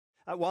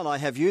While I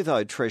have you,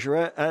 though,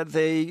 Treasurer,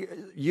 the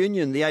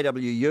union, the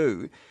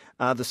AWU,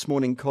 this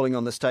morning calling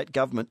on the state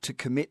government to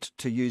commit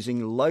to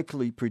using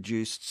locally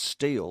produced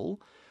steel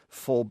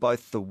for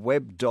both the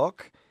Webb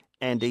Dock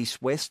and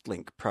East West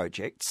Link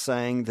projects,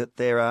 saying that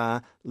there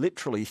are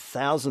literally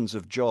thousands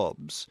of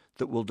jobs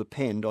that will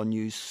depend on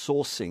you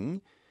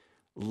sourcing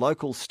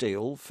local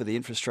steel for the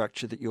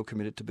infrastructure that you're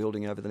committed to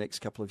building over the next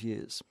couple of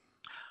years.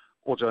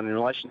 Well, John, in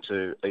relation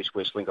to East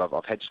West Link,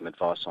 I've had some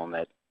advice on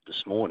that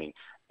this morning,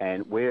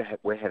 and we're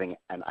having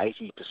an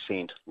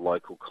 80%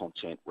 local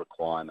content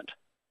requirement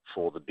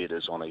for the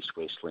bidders on East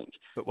West Link.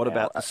 But what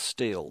about the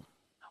steel?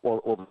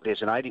 Well,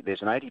 there's an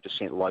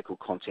 80% local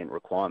content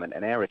requirement,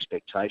 and our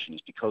expectation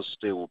is because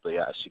steel will be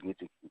a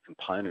significant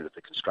component of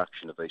the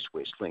construction of East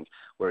West Link,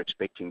 we're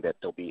expecting that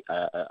there'll be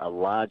a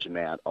large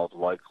amount of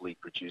locally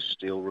produced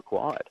steel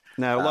required.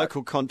 Now,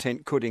 local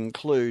content could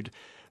include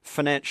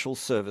financial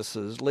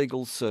services,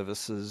 legal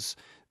services,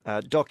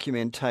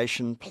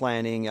 documentation,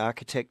 planning,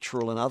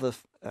 architectural and other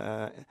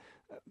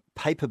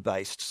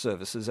paper-based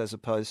services as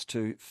opposed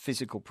to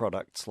physical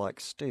products like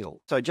steel.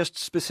 So just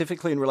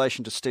specifically in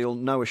relation to steel,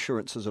 no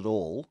assurances at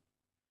all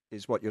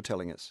is what you're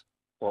telling us?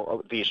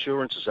 Well, the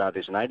assurances are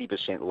there's an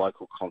 80%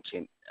 local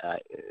content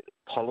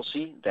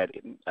policy that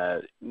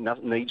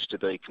needs to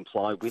be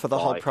complied with. For the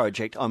whole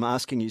project, I'm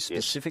asking you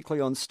specifically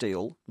on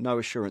steel, no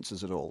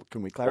assurances at all.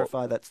 Can we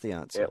clarify that's the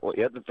answer?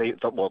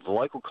 The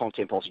local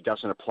content policy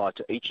doesn't apply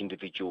to each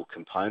individual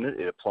component.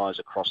 It applies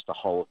across the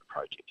whole of the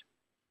project.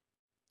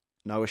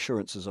 No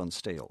assurances on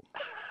steel.